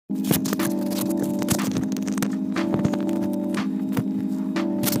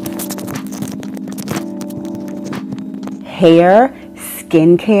hair,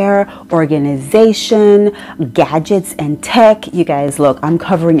 skincare, organization, gadgets, and tech. You guys, look, I'm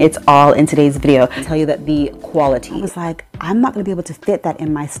covering it all in today's video. I tell you that the quality, I was like, I'm not gonna be able to fit that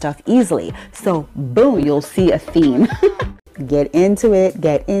in my stuff easily. So boom, you'll see a theme. Get into it,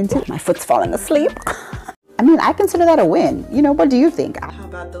 get into it. My foot's falling asleep. I mean, I consider that a win. You know, what do you think? How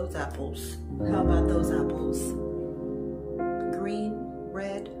about those apples? How about those apples? Green,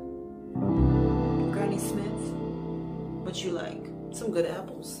 red, Granny Smith. What you like? Some good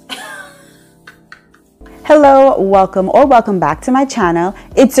apples. Hello, welcome back to my channel.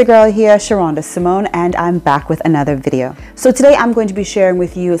 It's your girl here, Sherunda Simone, and I'm back with another video. So today I'm going to be sharing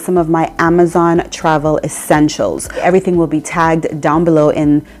with you some of my Amazon travel essentials. Everything will be tagged down below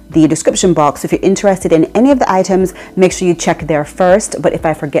in the description box. So if you're interested in any of the items, make sure you check there first. But if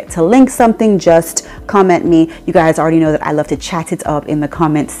I forget to link something, just comment me. You guys already know that I love to chat it up in the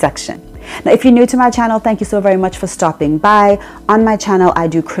comment section. Now, if you're new to my channel, thank you so very much for stopping by. On my channel, I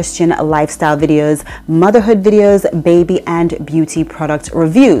do Christian lifestyle videos, motherhood videos, baby and beauty product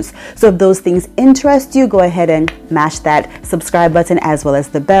reviews. So if those things interest you, go ahead and mash that subscribe button as well as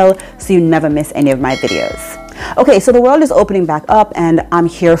the bell so you never miss any of my videos. Okay, so the world is opening back up and I'm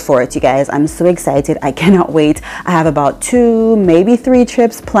here for it, you guys. I'm so excited. I cannot wait. I have about 2, maybe 3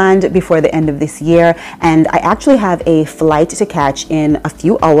 trips planned before the end of this year. And I actually have a flight to catch in a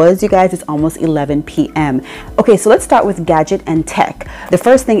few hours, you guys. It's almost 11 p.m. Okay, so let's start with gadget and tech. The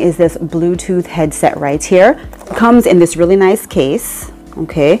first thing is this Bluetooth headset right here. It comes in this really nice case,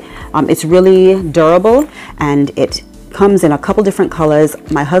 okay? It's really durable and it comes in a couple different colors.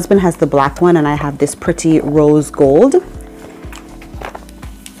 My husband has the black one and I have this pretty rose gold.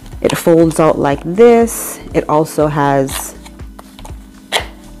 It folds out like this. It also has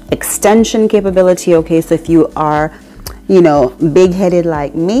extension capability. Okay, so if you are, you know, big-headed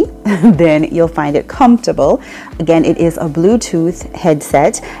like me, then you'll find it comfortable. Again, it is a Bluetooth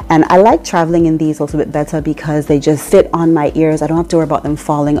headset, and I like traveling in these also a bit better because they just fit on my ears. I don't have to worry about them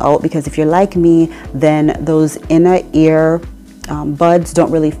falling out, because if you're like me, then those inner ear buds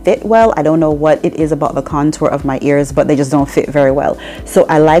don't really fit well. I don't know what it is about the contour of my ears, but they just don't fit very well. So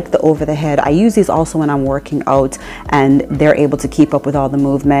I like the over the head. I use these also when I'm working out and they're able to keep up with all the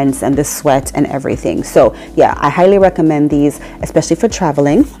movements and the sweat and everything. So yeah, I highly recommend these, especially for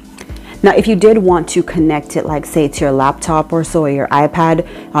traveling. Now, if you did want to connect it, like say to your laptop or so, or your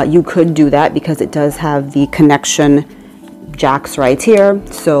iPad, you could do that because it does have the connection jacks right here.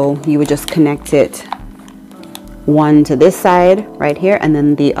 So you would just connect it one to this side right here and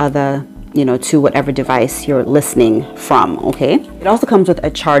then the other, you know, to whatever device you're listening from. Okay, it also comes with a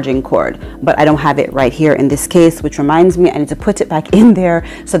charging cord, but I don't have it right here in this case, which reminds me I need to put it back in there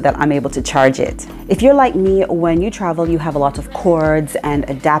so that I'm able to charge it. If you're like me, when you travel you have a lot of cords and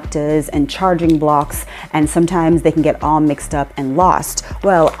adapters and charging blocks, and sometimes they can get all mixed up and lost.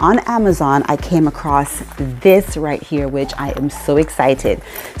 Well, on Amazon I came across this right here, which I am so excited.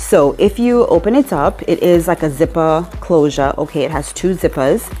 So if you open it up, it is like a zipper closure. Okay, it has 2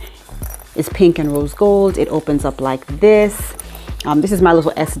 zippers. It's pink and rose gold. It opens up like this. This is my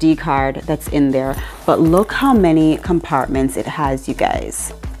little SD card that's in there, but look how many compartments it has, you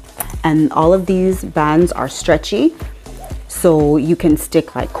guys. And all of these bands are stretchy, so you can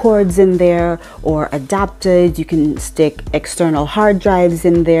stick like cords in there or adapters. You can stick external hard drives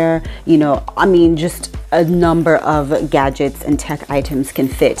in there. You know, I mean, just a number of gadgets and tech items can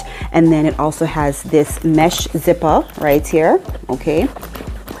fit. And then it also has this mesh zipper right here, okay?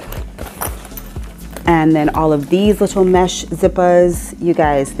 And then all of these little mesh zippers. You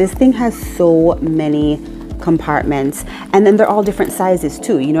guys, this thing has so many compartments, and then they're all different sizes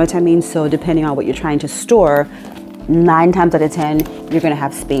too, you know what I mean? So depending on what you're trying to store, 9 times out of 10 you're gonna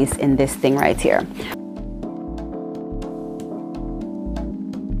have space in this thing right here.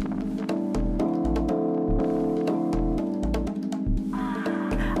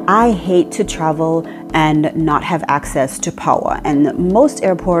 I hate to travel and not have access to power, and most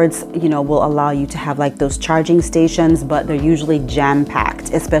airports, you know, will allow you to have like those charging stations, but they're usually jam-packed,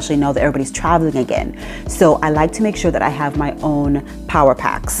 especially now that everybody's traveling again. So I like to make sure that I have my own power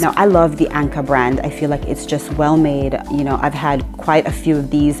packs. Now, I love the Anker brand. I feel like it's just well made. You know, I've had quite a few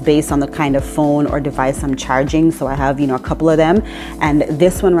of these based on the kind of phone or device I'm charging, so I have, you know, a couple of them, and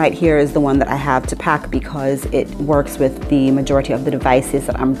this one right here is the one that I have to pack because it works with the majority of the devices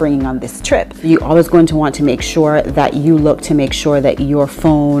that I'm bringing on this trip. You're always going going to want to make sure that you look to make sure that your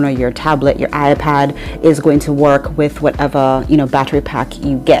phone or your tablet, your iPad is going to work with whatever, you know, battery pack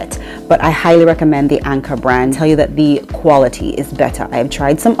you get. But I highly recommend the Anker brand. Tell you that the quality is better. I have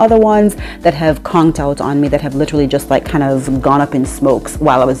tried some other ones that have conked out on me, that have literally just like kind of gone up in smokes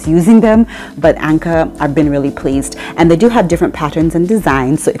while I was using them. But Anker, I've been really pleased. And they do have different patterns and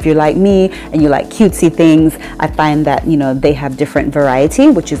designs. So if you're like me and you like cutesy things, I find that, you know, they have different variety,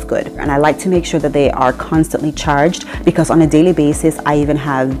 which is good. And I like to make sure that they are constantly charged, because on a daily basis, I even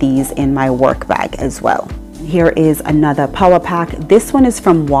have these in my work bag as well. Here is another power pack. This one is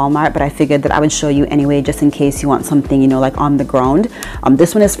from Walmart, but I figured that I would show you anyway, just in case you want something, you know, like on the ground.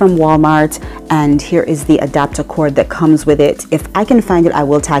 This one is from Walmart, and here is the adapter cord that comes with it. If I can find it, I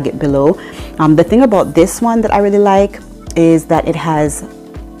will tag it below. The thing about this one that I really like is that it has,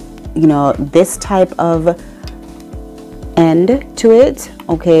 you know, this type of end to it,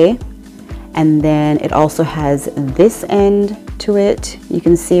 okay? And then it also has this end to it. You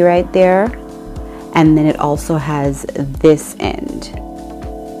can see right there. And then it also has this end.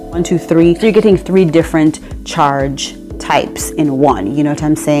 1, 2, 3. So you're getting 3 different charge types in one, you know what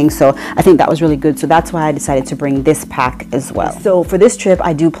I'm saying? So I think that was really good. So that's why I decided to bring this pack as well. So for this trip,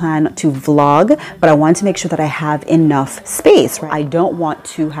 I do plan to vlog, but I want to make sure that I have enough space, right? I don't want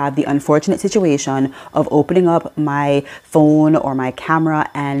to have the unfortunate situation of opening up my phone or my camera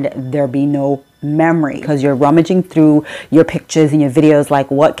and there be no memory, because you're rummaging through your pictures and your videos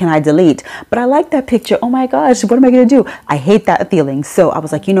like, what can I delete? But I like that picture. Oh my gosh, what am I gonna do? I hate that feeling. So I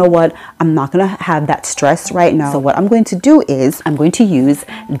was like, you know what? I'm not gonna have that stress right now. So what I'm going to do is I'm going to use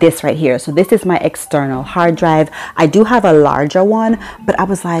this right here. So this is my external hard drive. I do have a larger one, but I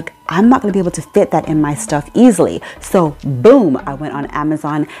was like, I'm not gonna be able to fit that in my stuff easily. So boom, I went on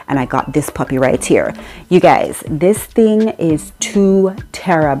Amazon and I got this puppy right here. You guys, this thing is 2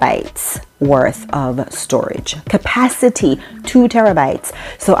 terabytes worth of storage capacity. 2 terabytes.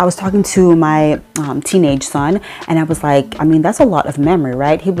 So I was talking to my teenage son and I was like, I mean, that's a lot of memory,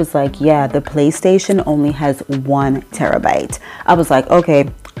 right? He was like, yeah, the PlayStation only has 1 terabyte. I was like, okay,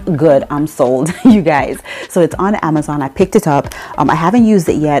 good, I'm sold. You guys. So it's on Amazon. I picked it up. I haven't used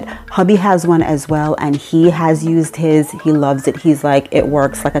it yet. Hubby has one as well and he has used his. He loves it. He's like, it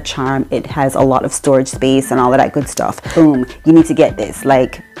works like a charm. It has a lot of storage space and all of that good stuff. Boom, you need to get this.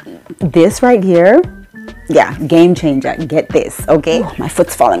 Like this right here, yeah, game changer. Get this, okay? Oh, my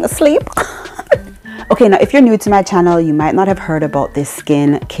foot's falling asleep. Okay, now if you're new to my channel, you might not have heard about this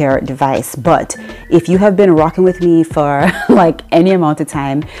skin care device, but if you have been rocking with me for like any amount of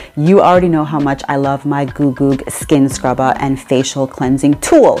time, you already know how much I love my Gugug skin scrubber and facial cleansing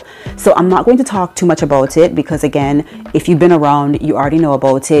tool. So I'm not going to talk too much about it because again, if you've been around, you already know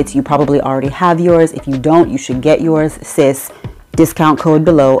about it. You probably already have yours. If you don't, you should get yours, sis. Discount code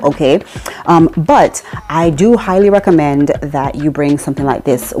below, okay? But I do highly recommend that you bring something like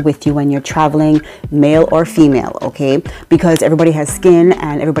this with you when you're traveling, male or female, okay? Because everybody has skin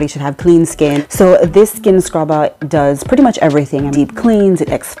and everybody should have clean skin. So this skin scrubber does pretty much everything. It deep cleans, it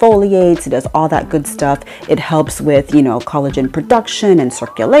exfoliates, it does all that good stuff. It helps with, you know, collagen production and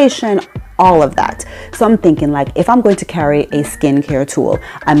circulation, all of that. So I'm thinking like, if I'm going to carry a skincare tool,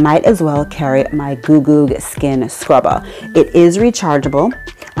 I might as well carry my Gugug skin scrubber. It is rechargeable.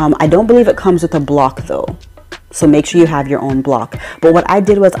 I don't believe it comes with a block though. So make sure you have your own block. But what I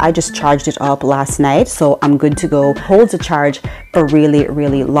did was I just charged it up last night. So I'm good to go. Holds a charge for really,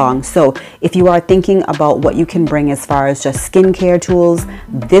 really long. So if you are thinking about what you can bring as far as just skincare tools,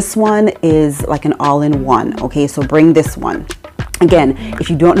 this one is like an all-in-one. Okay, so bring this one. Again, if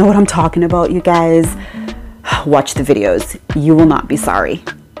you don't know what I'm talking about, you guys, watch the videos. You will not be sorry.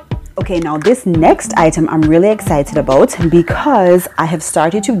 Okay, now this next item I'm really excited about because I have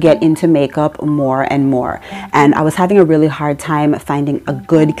started to get into makeup more and more. And I was having a really hard time finding a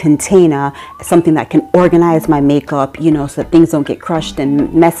good container, something that can organize my makeup, you know, so that things don't get crushed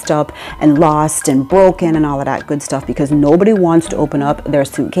and messed up and lost and broken and all of that good stuff, because nobody wants to open up their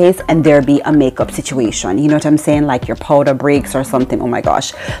suitcase and there be a makeup situation. You know what I'm saying? Like your powder breaks or something. Oh my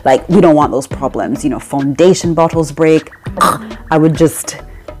gosh. Like we don't want those problems. You know, foundation bottles break.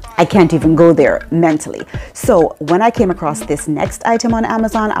 I can't even go there mentally. So when I came across this next item on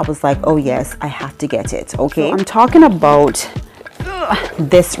Amazon, I was like, oh yes, I have to get it. Okay, so I'm talking about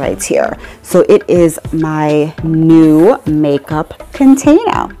this right here. So it is my new makeup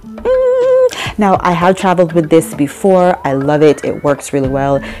container. Now I have traveled with this before. I love it. It works really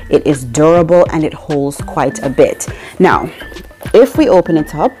well. It is durable and it holds quite a bit. Now if we open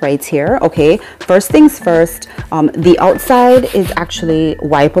it up right here, okay, first things first, the outside is actually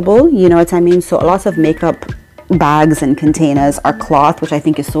wipeable, you know what I mean? So lots of makeup bags and containers are cloth, which I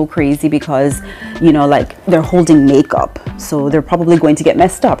think is so crazy because, you know, like they're holding makeup, so they're probably going to get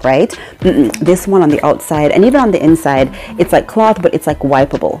messed up, right? This one on the outside and even on the inside, it's like cloth, but it's like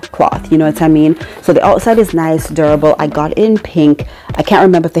wipeable cloth, you know what I mean? So the outside is nice, durable. I got it in pink. I can't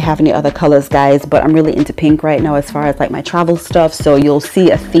remember if they have any other colors, guys, but I'm really into pink right now as far as like my travel stuff, so you'll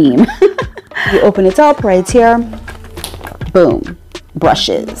see a theme. You open it up right here, boom,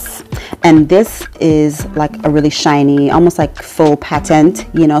 brushes. And this is like a really shiny, almost like faux patent,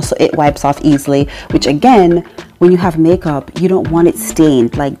 you know, so it wipes off easily, which again, when you have makeup, you don't want it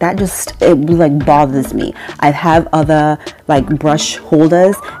stained. Like that just, it like bothers me. I have other like brush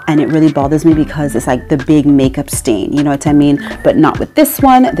holders and it really bothers me because it's like the big makeup stain, you know what I mean? But not with this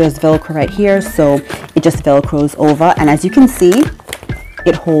one. There's Velcro right here, so it just Velcros over. And as you can see,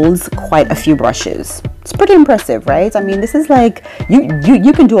 it holds quite a few brushes. It's pretty impressive, right? I mean, this is like,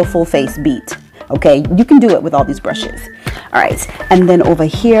 you can do a full face beat, okay? You can do it with all these brushes. All right, and then over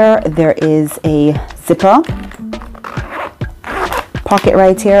here, there is a zipper pocket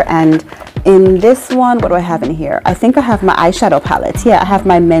right here. And in this one, what do I have in here? I think I have my eyeshadow palette. Yeah, I have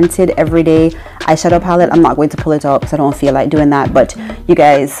my Mented Everyday eyeshadow palette. I'm not going to pull it out because I don't feel like doing that, but you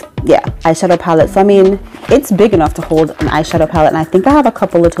guys, yeah, eyeshadow palette. So I mean, it's big enough to hold an eyeshadow palette, and I think I have a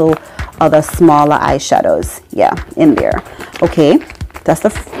couple little other smaller eyeshadows, yeah, in there. Okay, that's the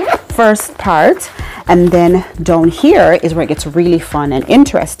first part. And then down here is where it gets really fun and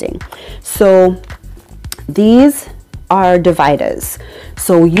interesting. So these are dividers,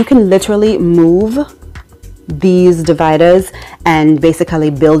 so you can literally move these dividers and basically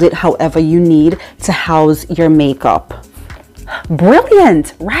build it however you need to house your makeup.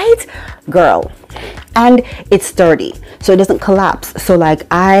 Brilliant, right, girl? And it's sturdy, so it doesn't collapse. So like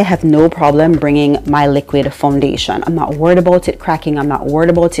I have no problem bringing my liquid foundation. I'm not worried about it cracking. I'm not worried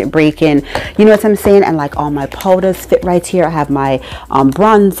about it breaking, you know what I'm saying? And like all my powders fit right here. I have my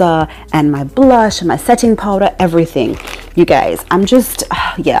bronzer and my blush and my setting powder, everything. You guys, I'm just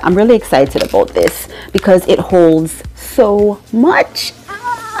yeah, I'm really excited about this because it holds so much.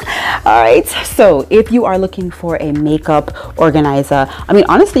 All right, so if you are looking for a makeup organizer, I mean,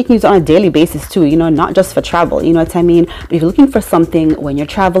 honestly, you can use it on a daily basis too, you know, not just for travel, you know what I mean? But if you're looking for something when you're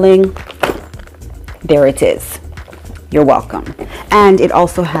traveling, there it is. You're welcome. And it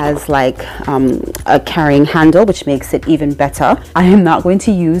also has like a carrying handle, which makes it even better. I am not going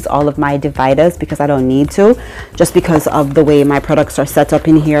to use all of my dividers because I don't need to, just because of the way my products are set up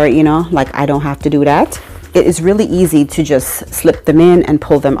in here, you know, like I don't have to do that. It is really easy to just slip them in and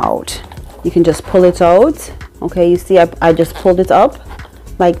pull them out. You can just pull it out. Okay, you see I just pulled it up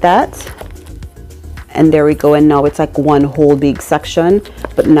like that. And there we go. And now it's like one whole big section.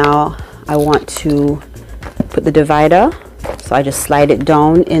 But now I want to put the divider. So I just slide it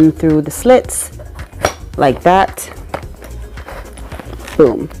down in through the slits like that.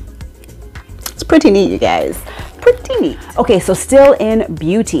 Boom. It's pretty neat, you guys. Pretty neat. Okay, so still in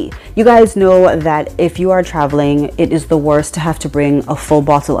beauty. You guys know that if you are traveling, it is the worst to have to bring a full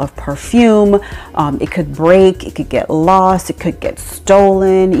bottle of perfume. It could break, it could get lost, it could get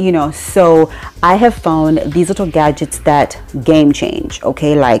stolen, you know. So I have found these little gadgets that game change,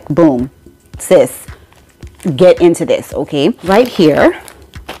 okay? Like, boom, sis, get into this, okay? Right here,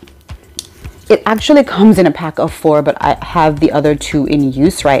 it actually comes in a pack of 4, but I have the other 2 in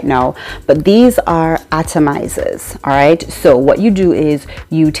use right now. But these are atomizers, all right? So what you do is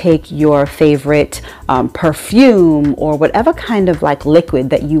you take your favorite perfume or whatever kind of like liquid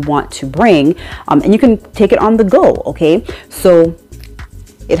that you want to bring, and you can take it on the go, okay? So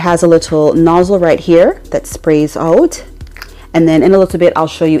it has a little nozzle right here that sprays out. And then in a little bit, I'll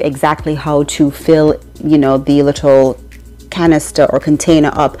show you exactly how to fill, you know, the little canister or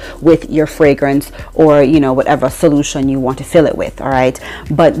container up with your fragrance or, you know, whatever solution you want to fill it with. All right,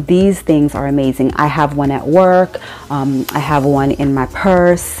 but these things are amazing. I have one at work, I have one in my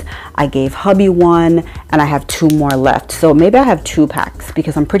purse, I gave hubby one, and I have 2 more left. So maybe I have 2 packs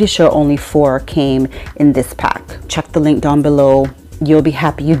because I'm pretty sure only 4 came in this pack. Check the link down below. You'll be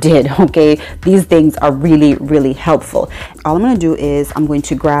happy you did. Okay, these things are really, really helpful. All I'm going to do is I'm going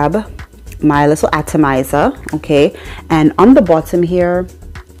to grab my little atomizer, okay, and on the bottom here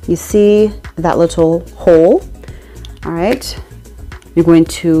you see that little hole. All right, you're going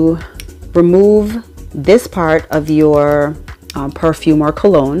to remove this part of your perfume or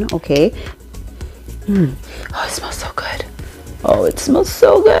cologne, okay. Oh, it smells so good. Oh, it smells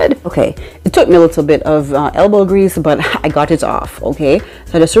so good. Okay, it took me a little bit of elbow grease, but I got it off, okay.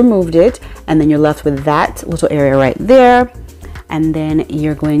 So I just removed it, and then you're left with that little area right there. And then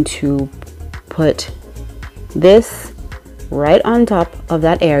you're going to put this right on top of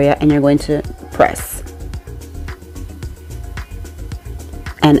that area, and you're going to press.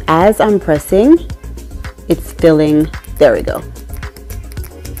 And as I'm pressing, it's filling, there we go.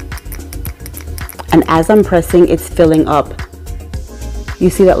 And as I'm pressing, it's filling up. You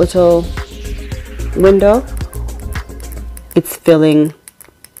see that little window? It's filling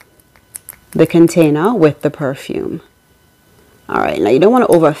the container with the perfume. All right, now you don't want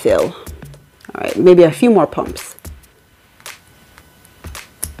to overfill. All right, maybe a few more pumps.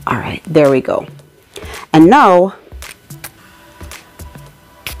 All right, there we go. And now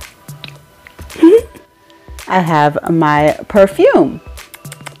I have my perfume.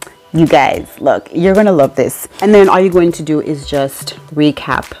 You guys, look, you're gonna love this. And then all you're going to do is just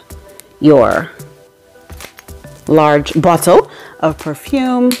recap your large bottle of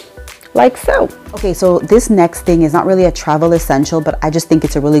perfume like so. Okay, so this next thing is not really a travel essential, but I just think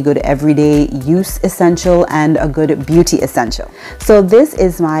it's a really good everyday use essential and a good beauty essential. So this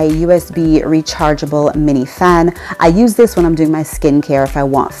is my USB rechargeable mini fan. I use this when I'm doing my skincare, if I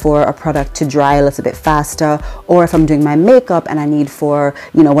want for a product to dry a little bit faster, or if I'm doing my makeup and I need for,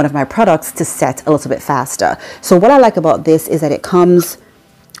 you know, one of my products to set a little bit faster. So what I like about this is that it comes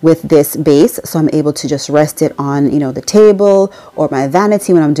with this base, so I'm able to just rest it on, you know, the table or my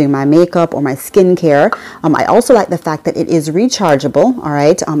vanity when I'm doing my makeup or my skincare. I also like the fact that it is rechargeable. All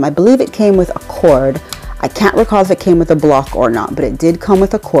right, I believe it came with a cord. I can't recall if it came with a block or not, but it did come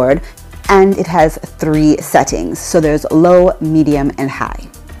with a cord, and it has 3 settings. So there's low, medium, and high.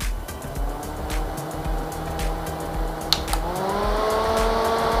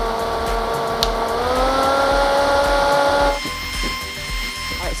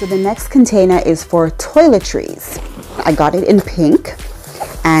 So the next container is for toiletries. I got it in pink,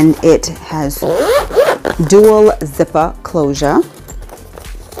 and it has dual zipper closure,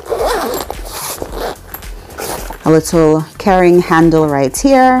 a little carrying handle right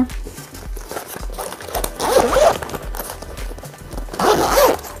here,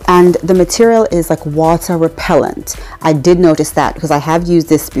 and the material is like water repellent. I did notice that because I have used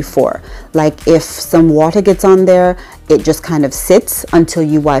this before. Like if some water gets on there, it just kind of sits until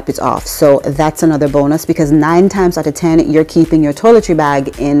you wipe it off. So that's another bonus, because 9 times out of 10 you're keeping your toiletry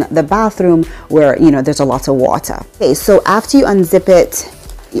bag in the bathroom where, you know, there's a lot of water. Okay, so after you unzip it,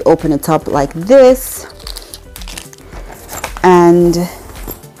 you open it up like this, and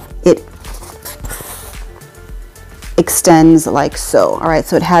it extends like so. All right,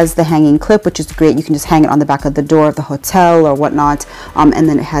 so it has the hanging clip, which is great. You can just hang it on the back of the door of the hotel or whatnot. And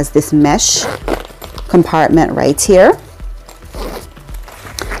then it has this mesh compartment right here,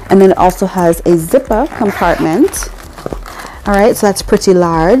 and then it also has a zipper compartment. All right, so that's pretty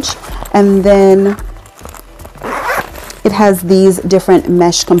large. And then it has these different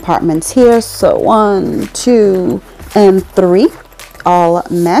mesh compartments here, so 1, 2, and 3, all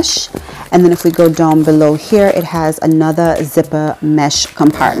mesh. And then if we go down below here, it has another zipper mesh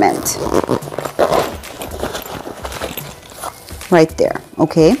compartment right there.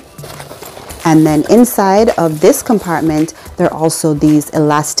 Okay, and then inside of this compartment, there are also these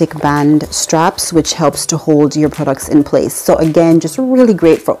elastic band straps, which helps to hold your products in place. So again, just really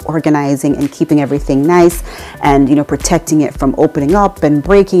great for organizing and keeping everything nice, and, you know, protecting it from opening up and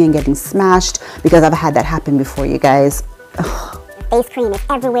breaking and getting smashed, because I've had that happen before, you guys. Ugh. Face cream is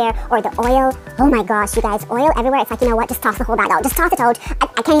everywhere, or the oil. Oh my gosh, you guys, oil everywhere. It's like, you know what, just toss the whole bag out. Just toss it out.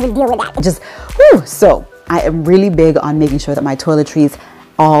 I can't even deal with that. Just, whew. So I am really big on making sure that my toiletries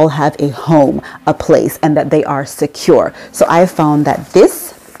all have a home, a place, and that they are secure. So I found that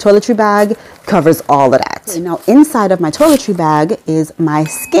this toiletry bag covers all of that. Okay, now inside of my toiletry bag is my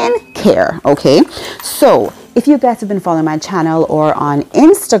skincare. Okay, so if you guys have been following my channel or on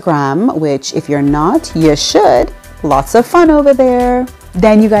Instagram, which if you're not, you should, lots of fun over there,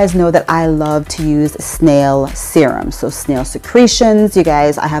 then you guys know that I love to use snail serum. So snail secretions, you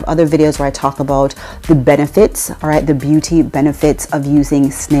guys, I have other videos where I talk about the benefits, all right, the beauty benefits of using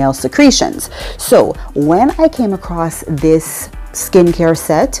snail secretions. So when I came across this skincare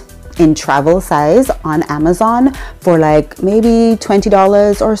set in travel size on Amazon for like maybe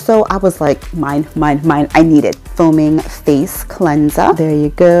 $20 or so, I was like, mine, I need it. Foaming face cleanser, there you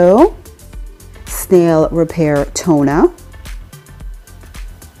go. Snail repair toner.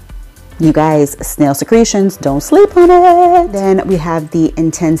 You guys, snail secretions, don't sleep on it. Then we have the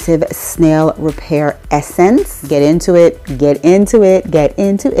intensive snail repair essence. Get into it, get into it, get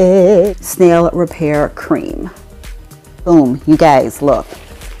into it. Snail repair cream. Boom, you guys, look.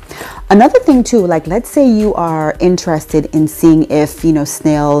 Another thing too, like let's say you are interested in seeing if, you know,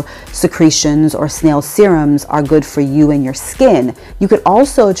 snail secretions or snail serums are good for you and your skin. You could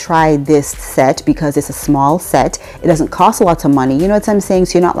also try this set because it's a small set. It doesn't cost a lot of money. You know what I'm saying?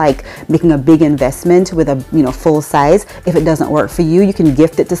 So you're not like making a big investment with a, you know, full size. If it doesn't work for you, you can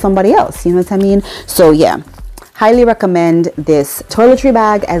gift it to somebody else. You know what I mean? So yeah, highly recommend this toiletry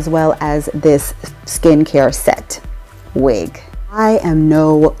bag as well as this skincare set wig. I am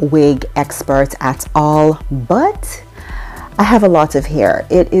no wig expert at all, but I have a lot of hair.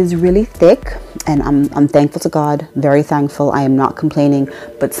 It is really thick and I'm thankful to God, very thankful. I am not complaining,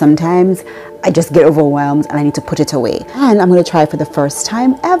 but sometimes I just get overwhelmed and I need to put it away. And I'm gonna try for the first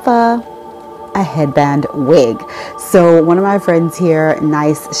time ever a headband wig. So one of my friends here,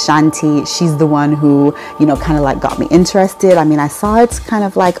 nice Shanti, she's the one who, you know, kind of like got me interested. I mean, I saw it kind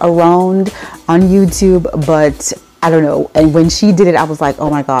of like around on YouTube, but I don't know. And when she did it, I was like, oh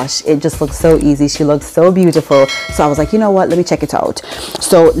my gosh, it just looks so easy. She looks so beautiful. So I was like, you know what, let me check it out.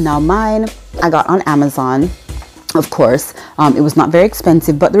 So now mine, I got on Amazon. Of course, it was not very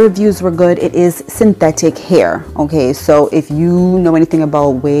expensive, but the reviews were good. It is synthetic hair. Okay, so if you know anything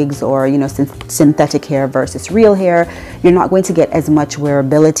about wigs or, you know, synthetic hair versus real hair, you're not going to get as much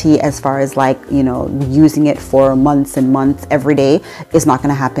wearability as far as like, you know, using it for months and months every day. It's not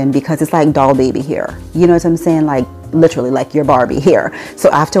going to happen because it's like doll baby hair. You know what I'm saying? Like literally like your Barbie hair.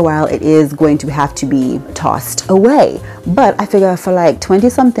 So after a while, it is going to have to be tossed away. But I figure for like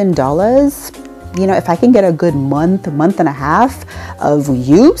 $20-something, you know, if I can get a good month and a half of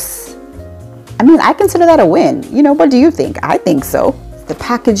use, I mean, I consider that a win. You know, what do you think? I think so. The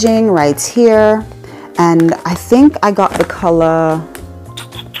packaging right here, and I think I got the color,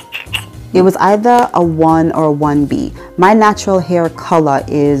 it was either a 1 or a 1B. My natural hair color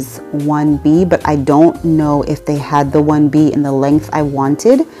is 1B, but I don't know if they had the 1B in the length I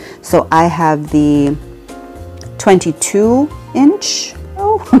wanted. So I have the 22-inch.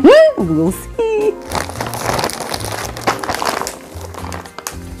 Oh, we'll see.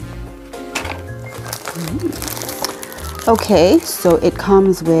 Okay, so it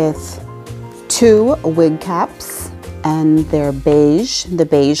comes with 2 wig caps and they're beige, the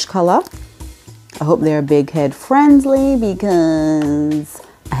beige color. I hope they're big head friendly because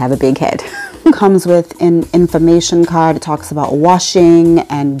I have a big head. Comes with an information card. It talks about washing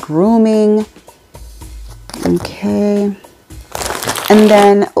and grooming. Okay. And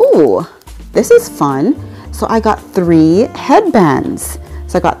then, ooh, this is fun. So I got 3 headbands.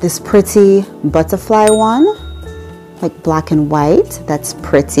 So I got this pretty butterfly one, like black and white. That's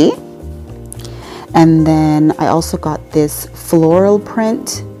pretty. And then I also got this floral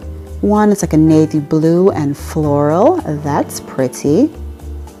print one. It's like a navy blue and floral. That's pretty.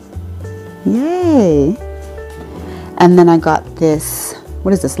 Yay. And then I got this,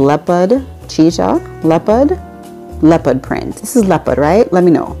 what is this, leopard, cheetah, leopard print. This is leopard, right? Let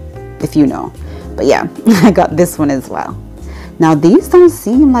me know if you know. But yeah, I got this one as well. Now these don't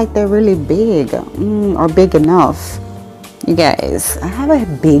seem like they're really big or big enough. You guys, I have a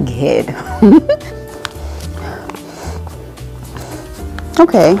big head.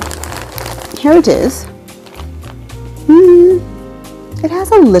 Okay, here it is. It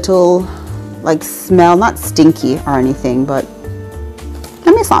has a little like smell, not stinky or anything, but I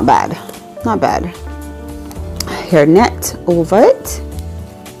mean, it's not bad, not bad. Hair net over it.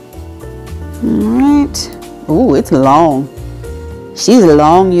 All right. Oh, it's long. She's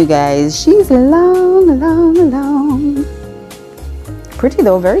long, you guys. She's long. Pretty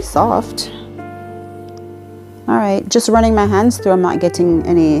though, very soft. All right, just running my hands through. I'm not getting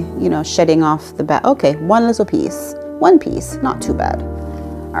any, you know, shedding off the back. Okay, one little piece, one piece, not too bad.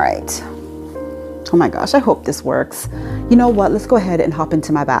 All right. Oh my gosh, I hope this works. You know what? Let's go ahead and hop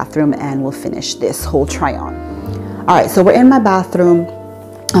into my bathroom and we'll finish this whole try on. All right, so we're in my bathroom.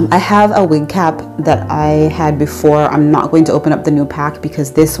 I have a wig cap that I had before. I'm not going to open up the new pack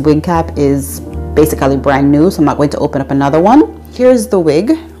because this wig cap is basically brand new, so I'm not going to open up another one. Here's the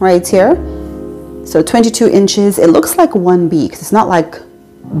wig right here. So 22 inches. It looks like 1B because it's not like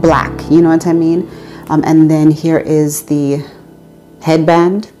black, you know what I mean? And then here is the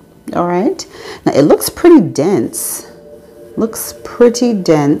headband. All right. Now it looks pretty dense. Looks pretty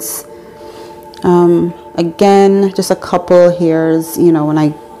dense. Again, just a couple hairs, you know, when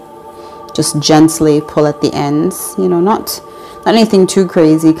I just gently pull at the ends, you know, not anything too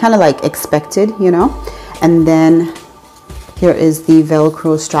crazy, kind of like expected, you know. And then here is the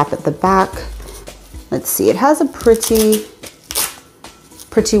Velcro strap at the back. Let's see, it has a pretty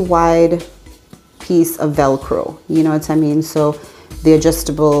wide piece of Velcro, you know what I mean? So the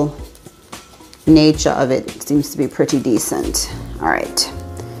adjustable nature of it seems to be pretty decent. All right.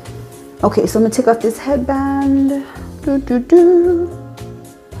 Okay, so I'm gonna take off this headband. And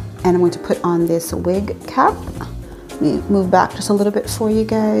I'm going to put on this wig cap. Let me move back just a little bit for you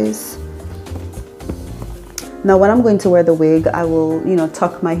guys. Now when I'm going to wear the wig, I will, you know,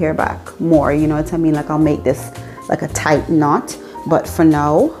 tuck my hair back more, you know what I mean? Like I'll make this like a tight knot. But for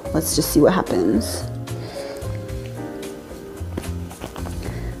now, let's just see what happens.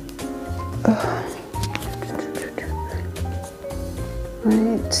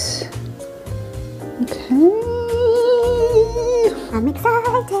 Right. Okay. I'm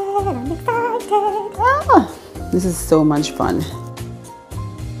excited, I'm excited. Ah, this is so much fun.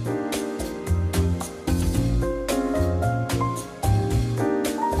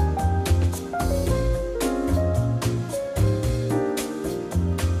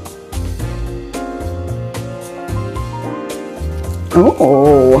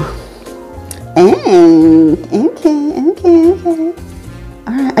 Oh, and okay.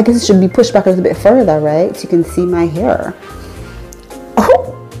 All right, I guess it should be pushed back a little bit further, right? So you can see my hair.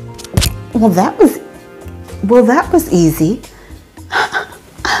 Oh, well that was easy.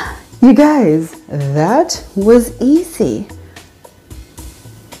 You guys, that was easy.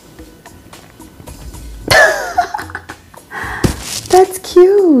 That's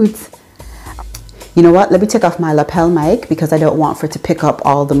cute. You know what? Let me take off my lapel mic because I don't want for it to pick up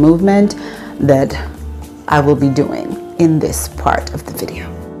all the movement that I will be doing in this part of the video.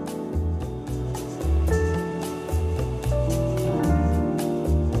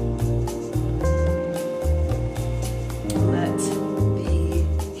 Let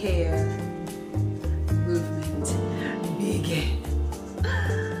the hair movement begin.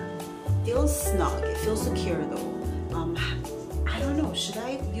 Feels snug. It feels secure though. I don't know. Should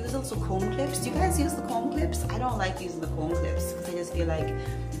I use also comb clips? Do you guys use the comb clips? I don't like using the comb clips because I just feel like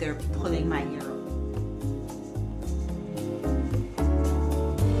they're pulling my hair up.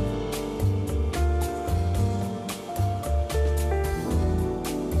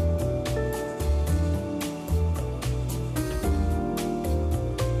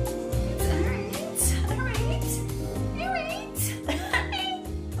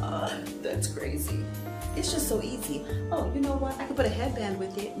 That's crazy. It's just so easy. Oh, you know what? I could put a headband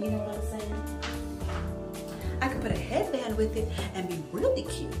with it. You know what I'm saying? I could put a headband with it and be really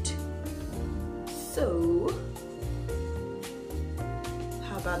cute. So,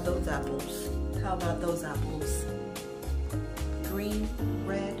 how about those apples? How about those apples? Green,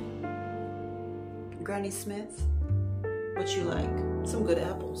 red, Granny Smith. What you like? Some good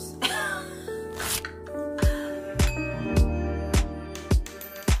apples.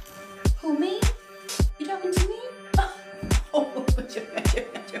 Who, me? You talking to me? Oh,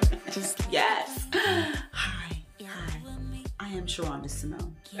 yes. Hi. I am Sherunda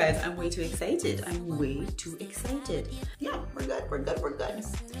Simone. Guys, I'm way too excited. I'm way too excited. Yeah, we're good.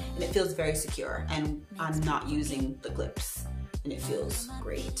 And it feels very secure. And I'm not using the clips. And it feels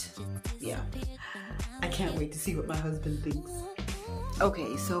great. Yeah. I can't wait to see what my husband thinks.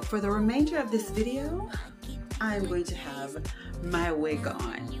 Okay, so for the remainder of this video, I'm going to have my wig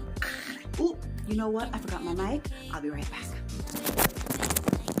on. Ooh, you know what? I forgot my mic. I'll be right back.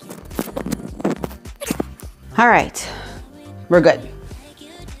 All right, we're good.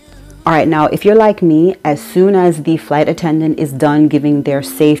 All right, now if you're like me, as soon as the flight attendant is done giving their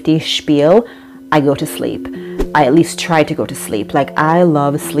safety spiel, I go to sleep. I at least try to go to sleep. Like, I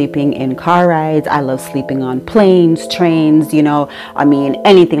love sleeping in car rides. I love sleeping on planes, trains, you know, I mean,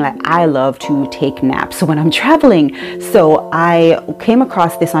 anything. Like, I love to take naps when I'm traveling. So I came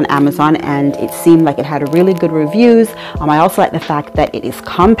across this on Amazon and it seemed like it had really good reviews. I also like the fact that it is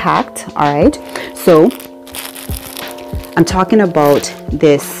compact. All right, so I'm talking about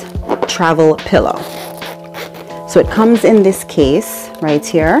this travel pillow. So it comes in this case right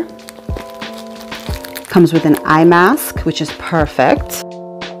here. Comes with an eye mask, which is perfect.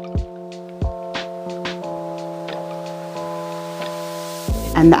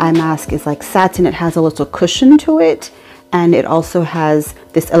 And the eye mask is like satin. It has a little cushion to it. And it also has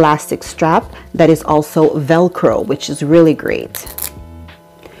this elastic strap that is also Velcro, which is really great.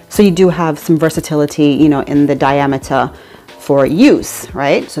 So you do have some versatility, you know, in the diameter for use,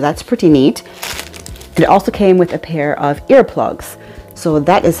 right? So that's pretty neat. And it also came with a pair of earplugs. So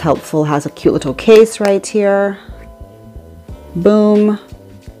that is helpful. Has a cute little case right here. Boom.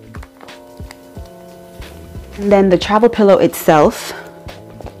 And then the travel pillow itself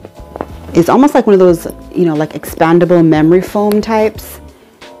is almost like one of those, you know, like expandable memory foam types.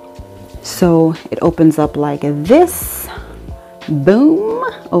 So it opens up like this. Boom.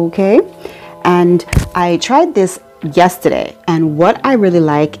 Okay. And I tried this yesterday, and what I really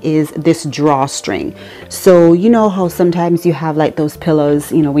like is this drawstring. So you know how sometimes you have like those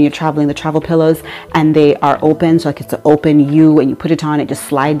pillows, you know, when you're traveling, the travel pillows, and they are open, so like it's an open U, and you put it on, it just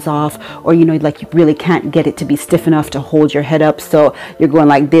slides off, or you know, like you really can't get it to be stiff enough to hold your head up, so you're going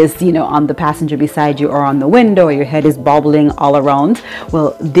like this, you know, on the passenger beside you or on the window, or your head is bobbling all around.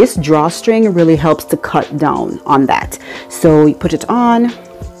 Well, this drawstring really helps to cut down on that. So you put it on.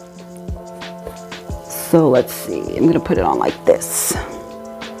 So let's see, I'm gonna put it on like this.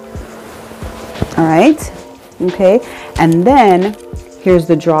 All right, okay. And then here's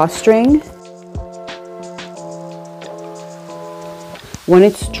the drawstring. When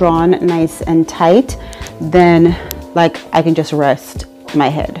it's drawn nice and tight, then like I can just rest my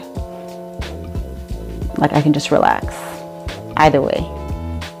head. Like I can just relax. Either way,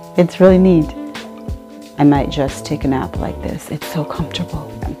 it's really neat. I might just take a nap like this. It's so comfortable.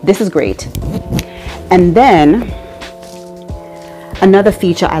 This is great. And then another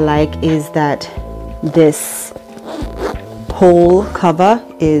feature I like is that this whole cover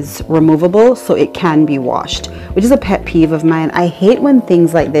is removable, so it can be washed, which is a pet peeve of mine. I hate when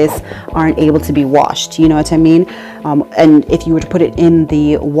things like this aren't able to be washed, you know what I mean? And if you were to put it in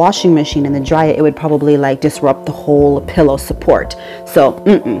the washing machine and the dryer, it would probably like disrupt the whole pillow support. So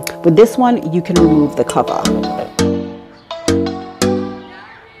with this one, you can remove the cover.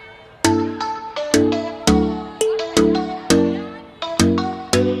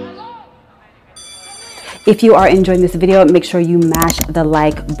 If you are enjoying this video, make sure you mash the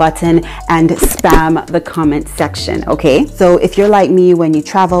like button and spam the comment section, okay? So if you're like me, when you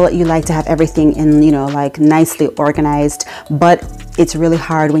travel, you like to have everything in, you know, like nicely organized, but it's really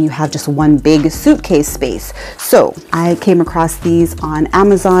hard when you have just one big suitcase space. So I came across these on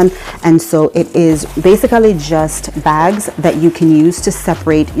Amazon, and so it is basically just bags that you can use to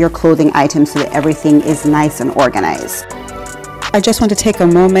separate your clothing items so that everything is nice and organized. I just want to take a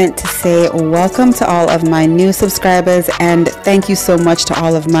moment to say welcome to all of my new subscribers, and thank you so much to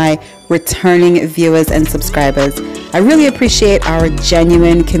all of my returning viewers and subscribers. I really appreciate our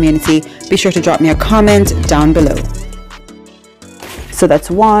genuine community. Be sure to drop me a comment down below. So that's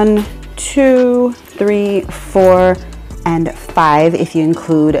 1, 2, 3, 4, and 5 if you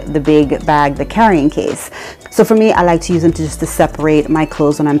include the big bag, the carrying case. So for me, I like to use them just to separate my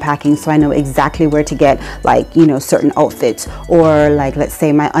clothes when I'm packing, so I know exactly where to get, like, you know, certain outfits, or like, let's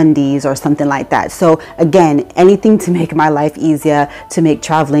say my undies or something like that. So again, anything to make my life easier, to make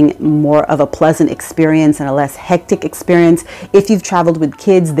traveling more of a pleasant experience and a less hectic experience. If you've traveled with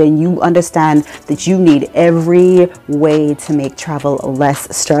kids, then you understand that you need every way to make travel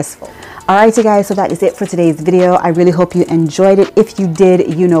less stressful. Alrighty guys, so that is it for today's video. I really hope you enjoyed it. If you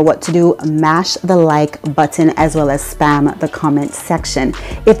did, you know what to do. Mash the like button as well as spam the comment section.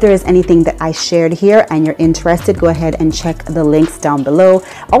 If there is anything that I shared here and you're interested, go ahead and check the links down below.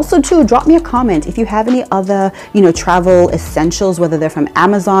 Also too, drop me a comment if you have any other, you know, travel essentials, whether they're from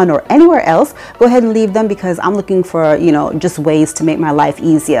Amazon or anywhere else. Go ahead and leave them, because I'm looking for, you know, just ways to make my life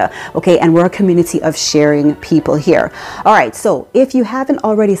easier. Okay, and we're a community of sharing people here. All right, so if you haven't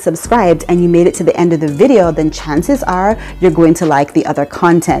already subscribed and you made it to the end of the video, then chances are you're going to like the other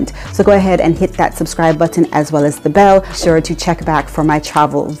content. So go ahead and hit that subscribe button as well as the bell. Be sure to check back for my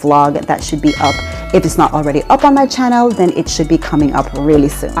travel vlog that should be up. If it's not already up on my channel, then it should be coming up really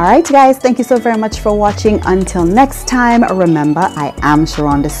soon. All right guys, thank you so very much for watching. Until next time, remember, I am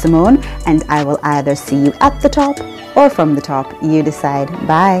Sherunda Simone, and I will either see you at the top or from the top. You decide.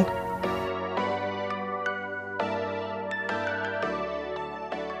 Bye.